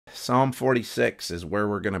Psalm 46 is where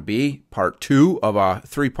we're going to be, part 2 of a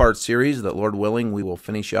 3-part series that, Lord willing, we will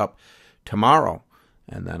finish up tomorrow.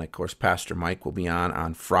 And then, of course, Pastor Mike will be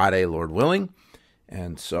on Friday, Lord willing.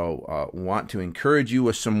 And so want to encourage you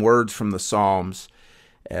with some words from the Psalms.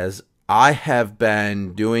 As I have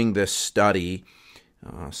been doing this study,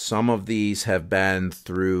 some of these have been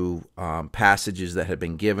through passages that have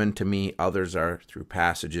been given to me. Others are through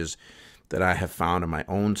passages that I have found in my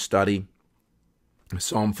own study.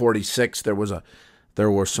 Psalm 46, there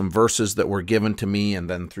were some verses that were given to me, and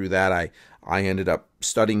then through that I ended up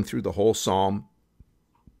studying through the whole psalm.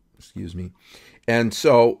 Excuse me. And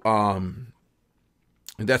so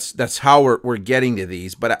that's how we're getting to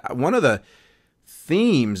these. But one of the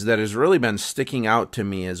themes that has really been sticking out to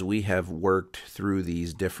me as we have worked through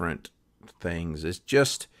these different things is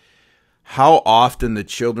just how often the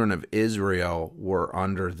children of Israel were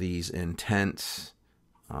under these intense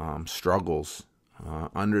struggles,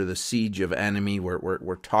 under the siege of enemy.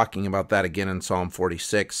 We're talking about that again in Psalm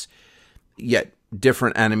 46, yet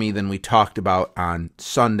different enemy than we talked about on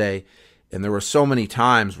Sunday. And there were so many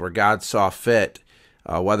times where God saw fit,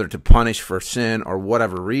 whether to punish for sin or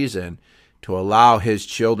whatever reason, to allow his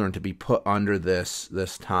children to be put under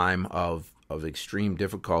this time of extreme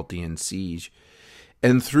difficulty and siege.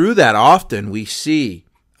 And through that, often we see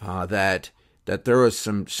that there was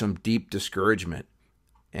some deep discouragement.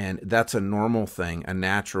 And that's a normal thing, a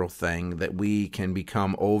natural thing, that we can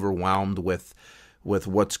become overwhelmed with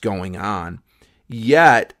what's going on.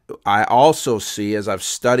 Yet, I also see, as I've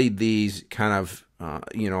studied these kind of,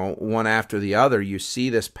 one after the other, you see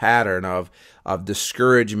this pattern of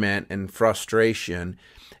discouragement and frustration.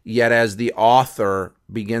 Yet, as the author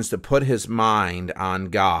begins to put his mind on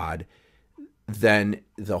God, then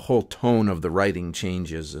the whole tone of the writing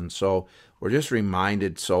changes. And so we're just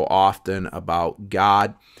reminded so often about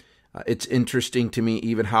God. It's interesting to me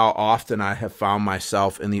even how often I have found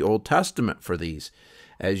myself in the Old Testament for these.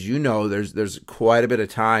 As you know, there's quite a bit of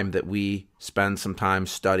time that we spend time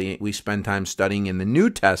studying in the New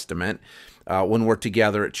Testament when we're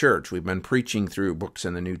together at church. We've been preaching through books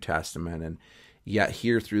in the New Testament, and yet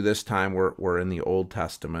here through this time we're in the Old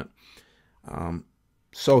Testament.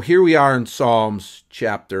 So here we are in Psalms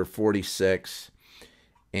chapter 46,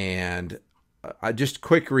 and just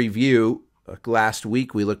quick review. Last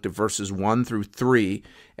week we looked at verses 1 through 3,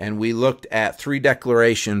 and we looked at 3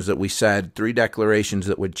 declarations that we said, 3 declarations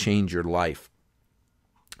that would change your life.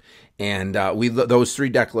 And those 3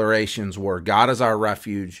 declarations were God is our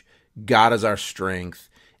refuge, God is our strength,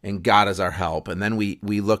 and God is our help. And then we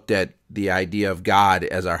looked at the idea of God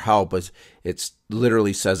as our help, as it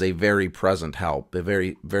literally says a very present help, a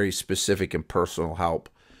very, very specific and personal help.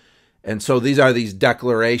 And so these are these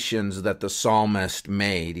declarations that the psalmist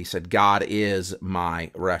made. He said, God is my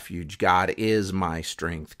refuge. God is my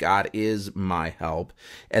strength. God is my help.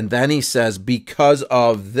 And then he says, because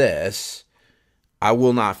of this, I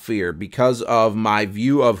will not fear. Because of my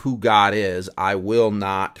view of who God is, I will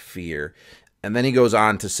not fear. And then he goes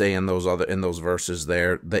on to say in those verses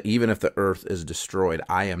there that even if the earth is destroyed,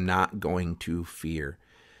 I am not going to fear.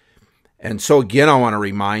 And so again, I want to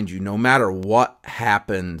remind you, no matter what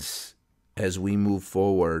happens as we move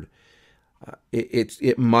forward,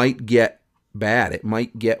 it might get bad. It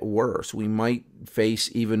might get worse. We might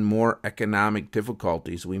face even more economic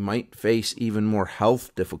difficulties. We might face even more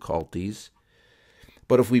health difficulties.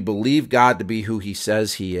 But if we believe God to be who he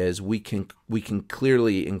says he is, we can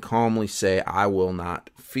clearly and calmly say, I will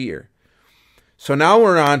not fear. So now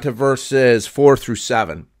we're on to verses 4 through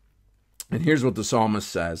 7. And here's what the psalmist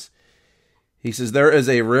says. He says, there is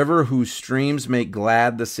a river whose streams make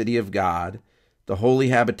glad the city of God, the holy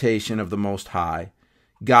habitation of the Most High.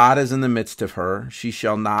 God is in the midst of her. She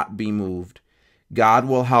shall not be moved. God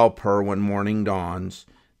will help her when morning dawns.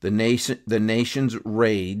 The nations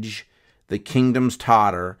rage. The kingdoms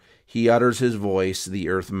totter. He utters his voice. The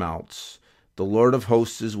earth melts. The Lord of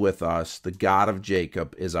hosts is with us. The God of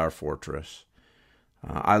Jacob is our fortress.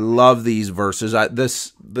 I love these verses.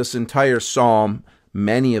 This entire psalm,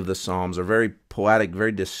 many of the psalms are very poetic,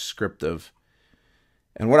 very descriptive.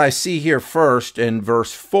 And what I see here first in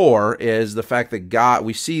verse 4 is the fact that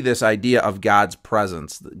we see this idea of God's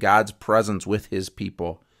presence with his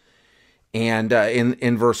people. And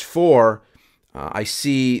in verse 4, I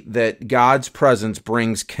see that God's presence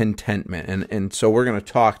brings contentment. And so we're going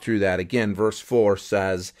to talk through that. Again, verse 4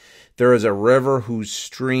 says, there is a river whose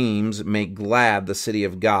streams make glad the city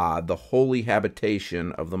of God, the holy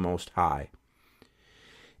habitation of the Most High.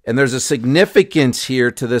 And there's a significance here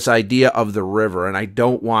to this idea of the river, and I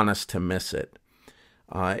don't want us to miss it.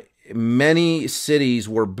 Many cities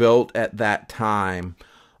were built at that time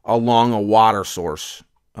along a water source.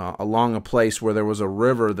 along a place where there was a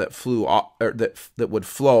river that that would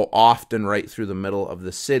flow often right through the middle of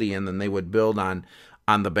the city, and then they would build on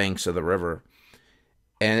the banks of the river.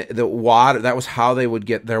 And the water, that was how they would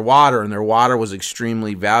get their water, and their water was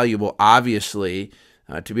extremely valuable, obviously,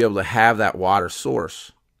 to be able to have that water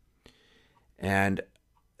source. And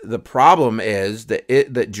the problem is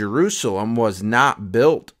that Jerusalem was not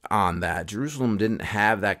built on that. Jerusalem didn't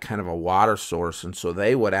have that kind of a water source, and so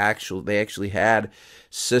they actually had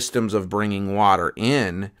systems of bringing water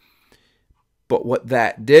in. But what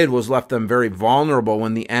that did was left them very vulnerable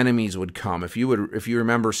when the enemies would come. If you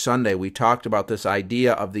remember Sunday, we talked about this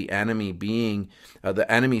idea of the enemy being the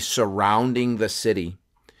enemy surrounding the city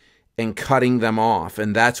and cutting them off.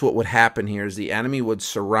 And that's what would happen here, is the enemy would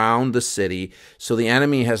surround the city. So the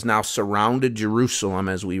enemy has now surrounded Jerusalem,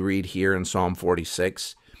 as we read here in Psalm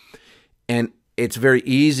 46. And it's very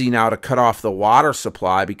easy now to cut off the water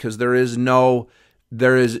supply because there's no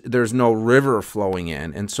river flowing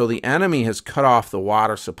in. And so the enemy has cut off the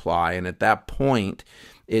water supply, and at that point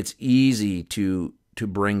it's easy to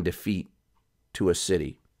bring defeat to a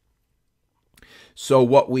city. So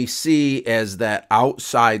what we see as that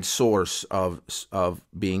outside source of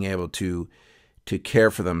being able to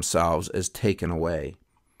care for themselves is taken away.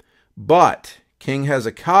 But King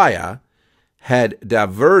Hezekiah had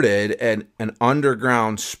diverted an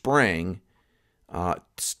underground spring a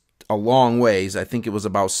long ways. I think it was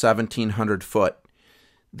about 1,700 foot,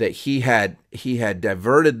 that he had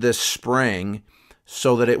diverted this spring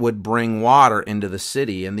so that it would bring water into the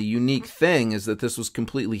city. And the unique thing is that this was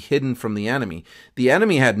completely hidden from the enemy. The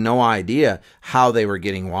enemy had no idea how they were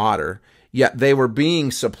getting water, yet they were being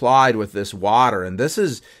supplied with this water. And this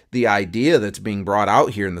is the idea that's being brought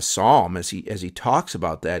out here in the psalm as he talks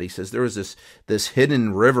about that. He says there was this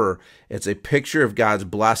hidden river. It's a picture of God's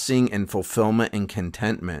blessing and fulfillment and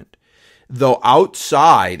contentment. Though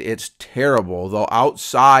outside it's terrible, though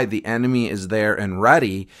outside the enemy is there and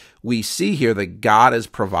ready, we see here that God is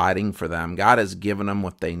providing for them. God has given them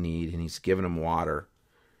what they need, and he's given them water.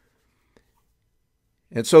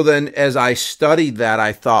 And so then as I studied that,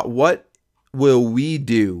 I thought, what will we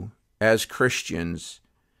do as Christians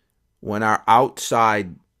when our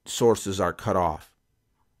outside sources are cut off,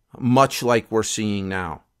 much like we're seeing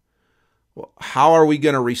now? How are we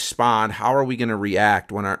going to respond? How are we going to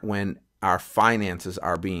react when our finances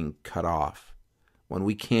are being cut off, when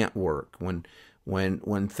we can't work,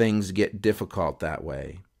 when things get difficult that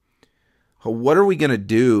way? What are we going to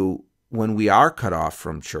do when we are cut off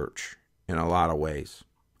from church in a lot of ways?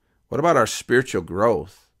 What about our spiritual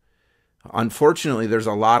growth? Unfortunately, there's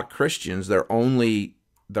a lot of Christians, the only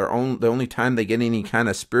time they get any kind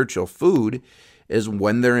of spiritual food is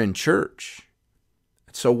when they're in church.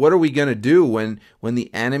 So what are we going to do when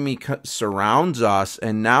the enemy surrounds us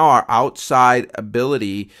and now our outside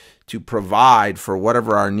ability to provide for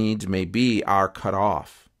whatever our needs may be are cut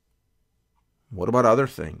off? What about other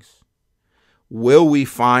things? Will we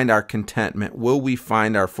find our contentment? Will we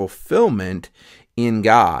find our fulfillment in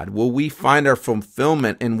God? Will we find our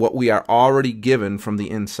fulfillment in what we are already given from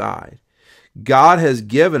the inside? God has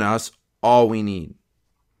given us all we need.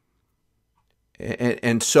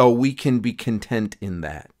 And so we can be content in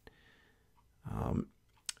that.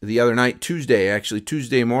 The other night,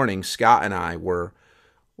 Tuesday morning, Scott and I were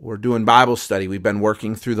doing Bible study. We've been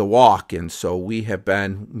working through the walk, and so we have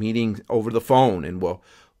been meeting over the phone, and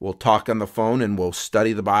we'll talk on the phone, and we'll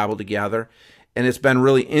study the Bible together. And it's been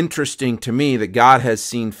really interesting to me that God has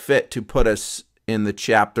seen fit to put us in the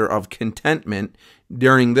chapter of contentment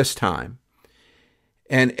during this time.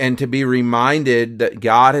 And to be reminded that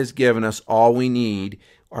God has given us all we need.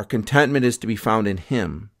 Our contentment is to be found in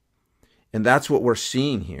him. And that's what we're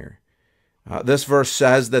seeing here. This verse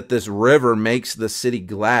says that this river makes the city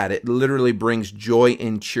glad. It literally brings joy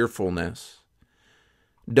and cheerfulness.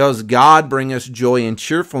 Does God bring us joy and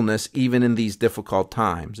cheerfulness even in these difficult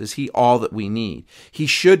times? Is he all that we need? He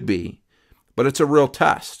should be, but it's a real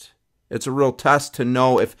test. It's a real test to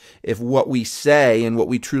know if what we say and what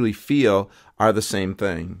we truly feel are the same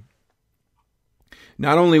thing.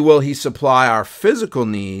 Not only will he supply our physical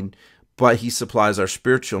need, but he supplies our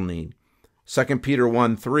spiritual need. 2 Peter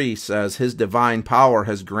 1:3 says, his divine power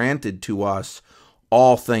has granted to us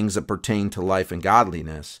all things that pertain to life and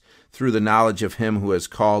godliness, through the knowledge of him who has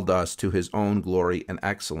called us to his own glory and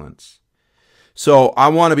excellence. So I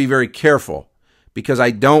want to be very careful, because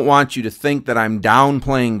I don't want you to think that I'm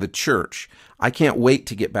downplaying the church. I can't wait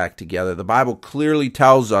to get back together. The Bible clearly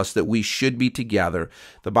tells us that we should be together.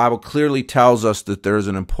 The Bible clearly tells us that there is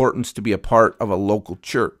an importance to be a part of a local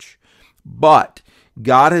church. But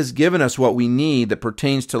God has given us what we need that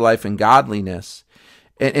pertains to life and godliness.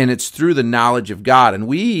 And it's through the knowledge of God.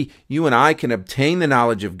 And you and I can obtain the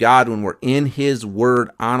knowledge of God when we're in his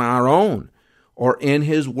word on our own, or in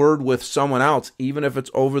his word with someone else, even if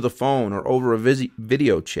it's over the phone or over a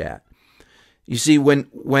video chat. You see,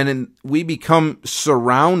 when we become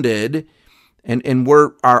surrounded and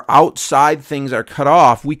our outside things are cut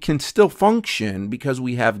off, we can still function because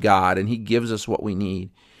we have God and he gives us what we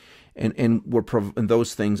need. And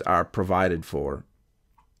those things are provided for.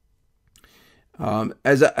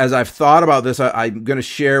 As I've thought about this, I'm going to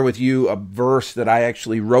share with you a verse that I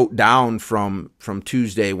actually wrote down from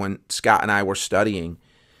Tuesday when Scott and I were studying.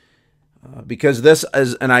 Because this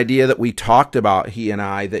is an idea that we talked about, he and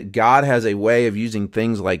I, that God has a way of using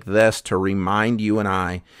things like this to remind you and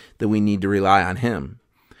I that we need to rely on him.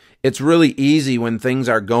 It's really easy when things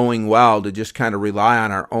are going well to just kind of rely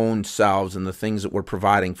on our own selves and the things that we're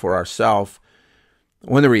providing for ourselves,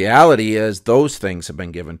 when the reality is those things have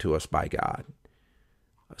been given to us by God.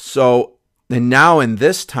 So, and now in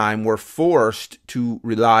this time, we're forced to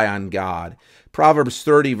rely on God. Proverbs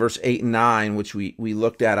 30, verse 8 and 9, which we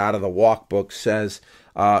looked at out of the walk book, says,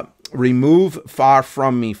 remove far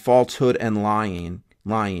from me falsehood and lying.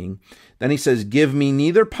 Then he says, give me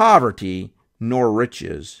neither poverty nor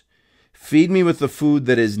riches. Feed me with the food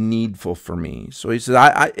that is needful for me. So he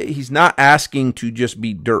says, he's not asking to just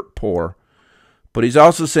be dirt poor, but he's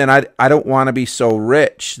also saying, I don't want to be so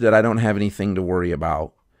rich that I don't have anything to worry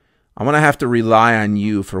about. I'm going to have to rely on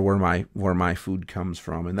you for where my food comes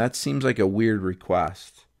from. And that seems like a weird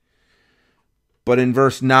request. But in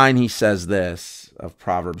verse 9, he says this of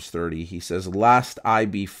Proverbs 30. He says, lest I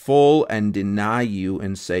be full and deny you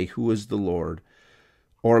and say, who is the Lord?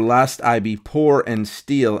 Or lest I be poor and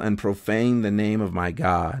steal and profane the name of my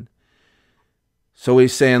God. So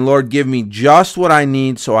he's saying, Lord, give me just what I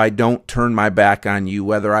need so I don't turn my back on you,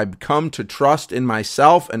 whether I come to trust in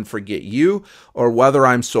myself and forget you, or whether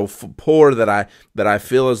I'm so poor that I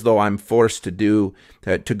feel as though I'm forced to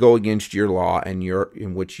go against your law and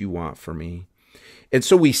in which you want for me. And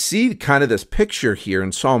so we see kind of this picture here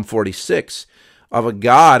in Psalm 46 of a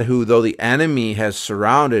God who, though the enemy has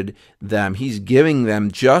surrounded them, he's giving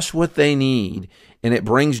them just what they need, and it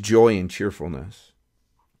brings joy and cheerfulness.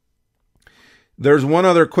 There's one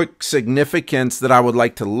other quick significance that I would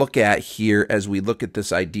like to look at here as we look at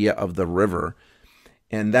this idea of the river,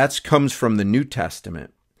 and that comes from the New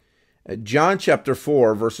Testament. John chapter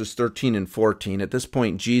 4, verses 13 and 14. At this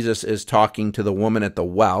point, Jesus is talking to the woman at the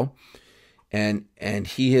well, and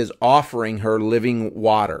he is offering her living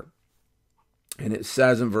water. And it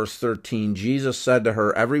says in verse 13, Jesus said to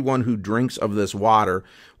her, everyone who drinks of this water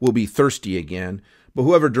will be thirsty again. But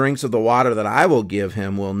whoever drinks of the water that I will give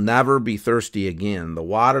him will never be thirsty again. The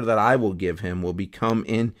water that I will give him will become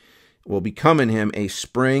in him a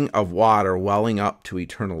spring of water welling up to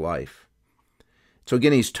eternal life. So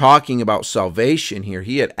again, he's talking about salvation here.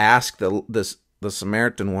 He had asked the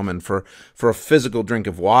Samaritan woman for a physical drink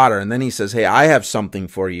of water, and then he says, hey, I have something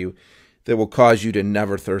for you that will cause you to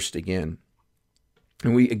never thirst again.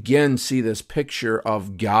 And we again see this picture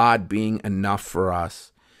of God being enough for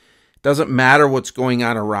us. Doesn't matter what's going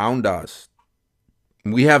on around us.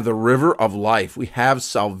 We have the river of life. We have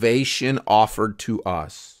salvation offered to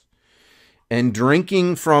us. And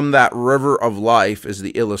drinking from that river of life is the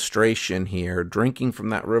illustration here. Drinking from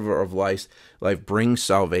that river of life brings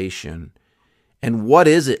salvation. And what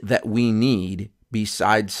is it that we need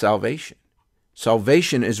besides salvation?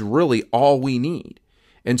 Salvation is really all we need.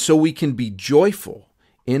 And so we can be joyful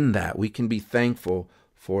in that. We can be thankful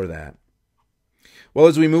for that. Well,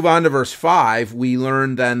 as we move on to verse 5, we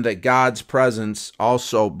learn then that God's presence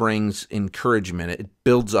also brings encouragement. It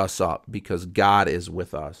builds us up because God is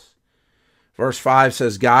with us. Verse 5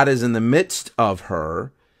 says, God is in the midst of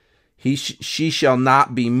her. She shall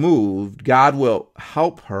not be moved. God will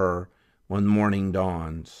help her when morning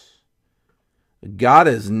dawns. God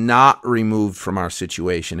is not removed from our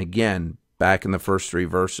situation. Again, back in the first three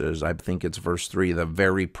verses, I think it's verse 3, the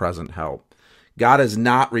very present help. God is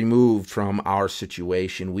not removed from our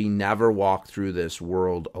situation. We never walk through this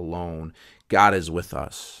world alone. God is with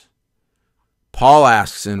us. Paul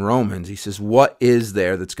asks in Romans, he says, what is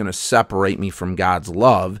there that's going to separate me from God's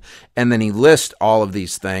love? And then he lists all of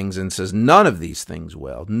these things and says, none of these things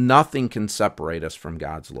will. Nothing can separate us from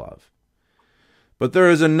God's love. But there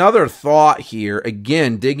is another thought here,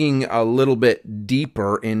 again, digging a little bit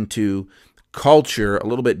deeper into culture, a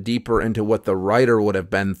little bit deeper into what the writer would have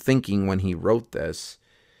been thinking when he wrote this.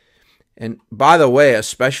 And by the way,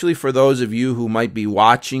 especially for those of you who might be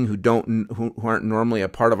watching who aren't normally a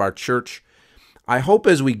part of our church, I hope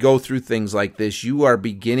as we go through things like this, you are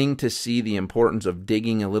beginning to see the importance of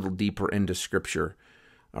digging a little deeper into Scripture.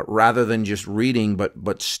 rather than just reading,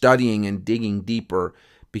 but studying and digging deeper,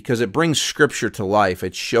 because it brings Scripture to life.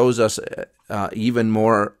 It shows us even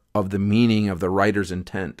more of the meaning of the writer's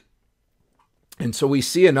intent. And so we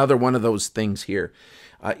see another one of those things here.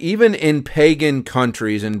 Even in pagan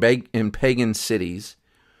countries and in pagan cities,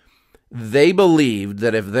 they believed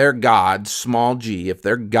that if their God, small g, if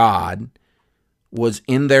their God was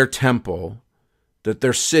in their temple, that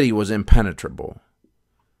their city was impenetrable.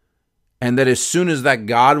 And that as soon as that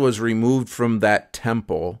God was removed from that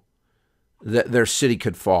temple, that their city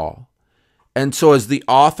could fall. And so as the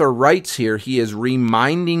author writes here, he is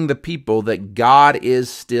reminding the people that God is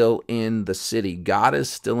still in the city. God is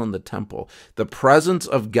still in the temple. The presence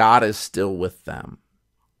of God is still with them.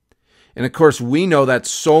 And of course, we know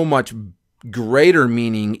that's so much greater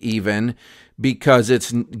meaning even,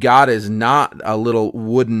 because God is not a little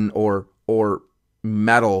wooden or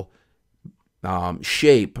metal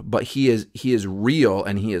shape, but he is real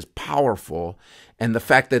and he is powerful. And the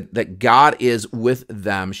fact that God is with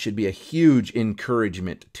them should be a huge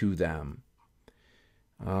encouragement to them.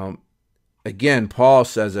 Again, Paul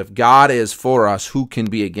says, if God is for us, who can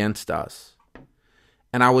be against us?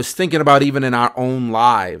 And I was thinking about even in our own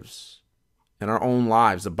lives. In our own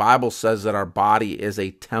lives, the Bible says that our body is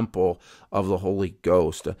a temple of the Holy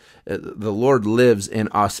Ghost. The Lord lives in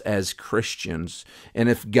us as Christians. And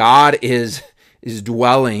if God is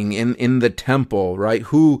dwelling in the temple, right,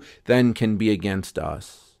 who then can be against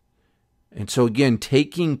us? And so again,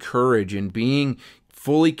 taking courage and being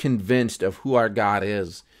fully convinced of who our God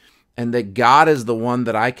is, and that God is the one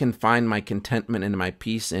that I can find my contentment and my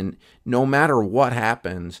peace in, no matter what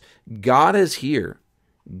happens. God is here.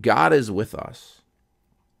 God is with us.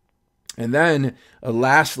 And then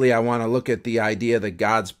lastly, I want to look at the idea that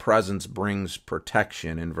God's presence brings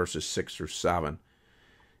protection in verses 6 through 7.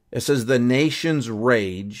 It says, the nations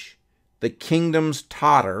rage, the kingdoms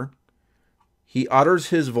totter, he utters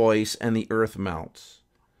his voice and the earth melts.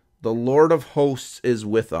 The Lord of hosts is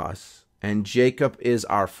with us, and Jacob is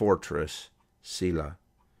our fortress, Selah.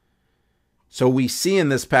 So we see in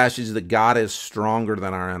this passage that God is stronger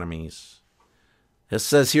than our enemies. It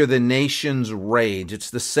says here, the nations rage. It's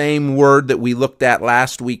the same word that we looked at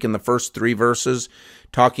last week in the first 3 verses,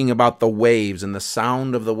 talking about the waves and the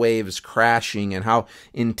sound of the waves crashing and how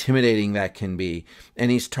intimidating that can be. And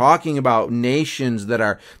he's talking about nations that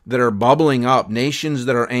are bubbling up, nations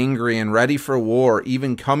that are angry and ready for war,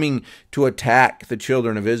 even coming to attack the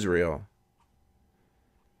children of Israel.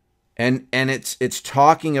 And it's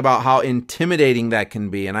talking about how intimidating that can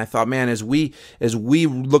be. And I thought, man, as we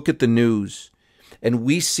look at the news, and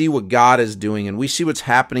we see what God is doing, and we see what's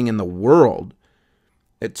happening in the world,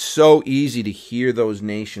 it's so easy to hear those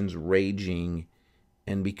nations raging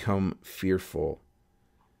and become fearful.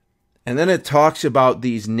 And then it talks about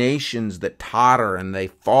these nations that totter and they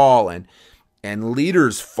fall, and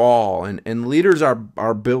leaders fall, and leaders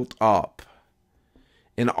are built up.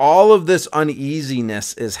 And all of this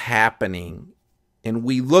uneasiness is happening, and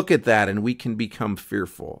we look at that and we can become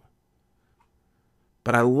fearful.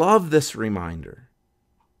 But I love this reminder.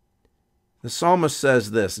 The psalmist says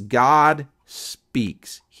this, God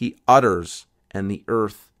speaks, he utters, and the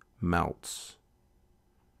earth melts.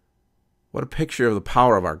 What a picture of the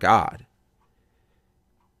power of our God.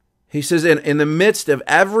 He says, in the midst of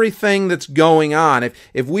everything that's going on,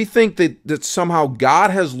 if we think that somehow God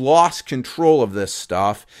has lost control of this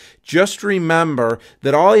stuff, just remember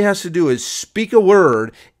that all he has to do is speak a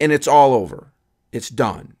word and it's all over. It's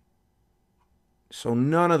done. So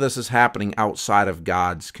none of this is happening outside of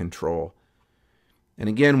God's control. And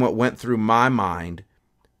again, what went through my mind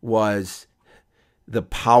was the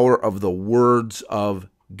power of the words of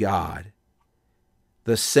God.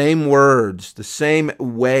 The same words, the same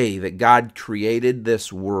way that God created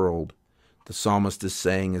this world, the psalmist is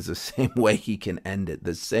saying, is the same way he can end it.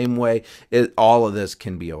 The same way all of this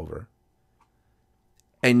can be over.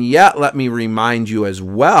 And yet, let me remind you as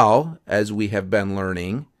well, as we have been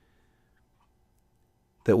learning,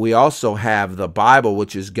 that we also have the Bible,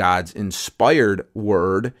 which is God's inspired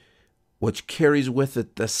word, which carries with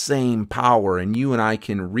it the same power. And you and I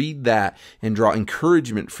can read that and draw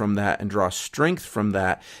encouragement from that and draw strength from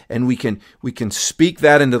that. And we can speak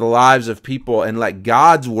that into the lives of people and let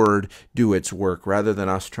God's word do its work rather than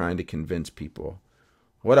us trying to convince people.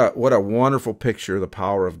 What a wonderful picture of the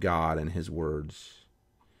power of God and his words.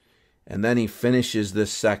 And then he finishes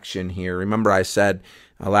this section here. Remember I said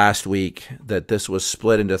last week that this was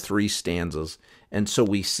split into 3 stanzas. And so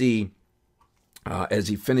we see as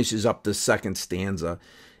he finishes up the second stanza,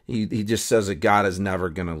 he just says that God is never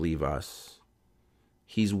going to leave us.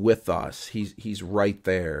 He's with us. He's right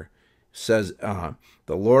there. Says the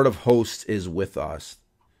Lord of hosts is with us.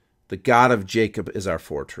 The God of Jacob is our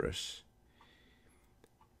fortress.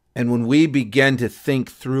 And when we begin to think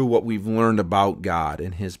through what we've learned about God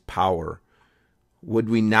and his power, would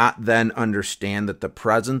we not then understand that the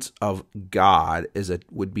presence of God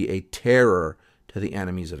would be a terror to the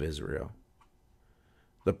enemies of Israel?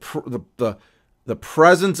 The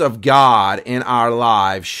presence of God in our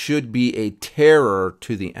lives should be a terror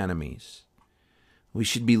to the enemies. We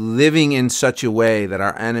should be living in such a way that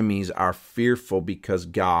our enemies are fearful because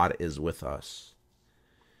God is with us.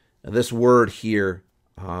 Now, this word here,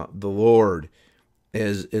 the Lord,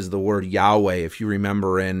 is the word Yahweh. If you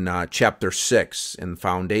remember in chapter 6 in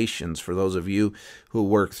Foundations, for those of you who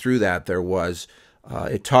worked through that,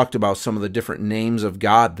 it talked about some of the different names of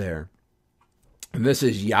God there. And this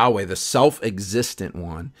is Yahweh, the self-existent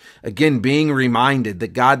one. Again, being reminded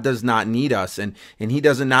that God does not need us and he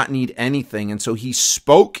does not need anything. And so he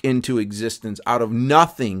spoke into existence out of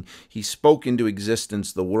nothing. He spoke into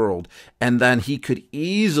existence the world. And then he could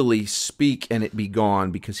easily speak and it be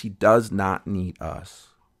gone because he does not need us.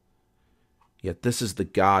 Yet this is the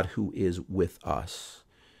God who is with us,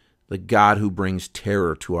 the God who brings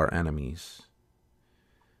terror to our enemies.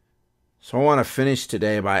 So I want to finish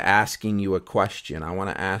today by asking you a question. I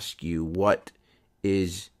want to ask you, what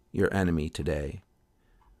is your enemy today?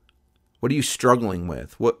 What are you struggling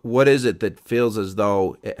with? What is it that feels as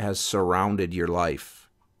though it has surrounded your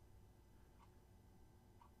life?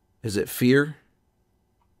 Is it fear?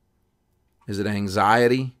 Is it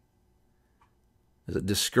anxiety? Is it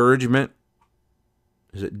discouragement?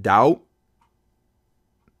 Is it doubt?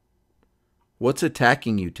 What's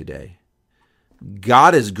attacking you today?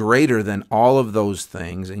 God is greater than all of those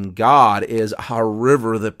things, and God is our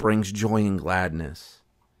river that brings joy and gladness.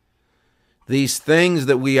 These things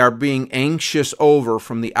that we are being anxious over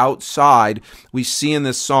from the outside, we see in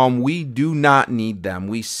this psalm, we do not need them.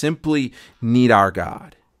 We simply need our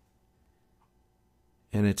God.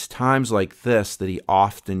 And it's times like this that he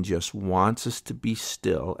often just wants us to be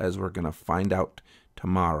still, as we're going to find out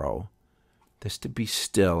tomorrow, just to be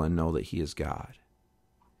still and know that he is God.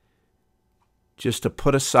 Just to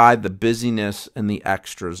put aside the busyness and the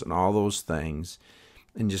extras and all those things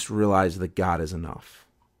and just realize that God is enough.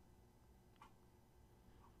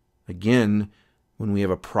 Again, when we have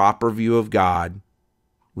a proper view of God,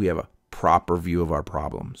 we have a proper view of our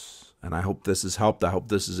problems. And I hope this has helped. I hope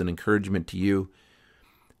this is an encouragement to you.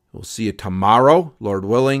 We'll see you tomorrow, Lord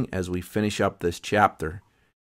willing, as we finish up this chapter.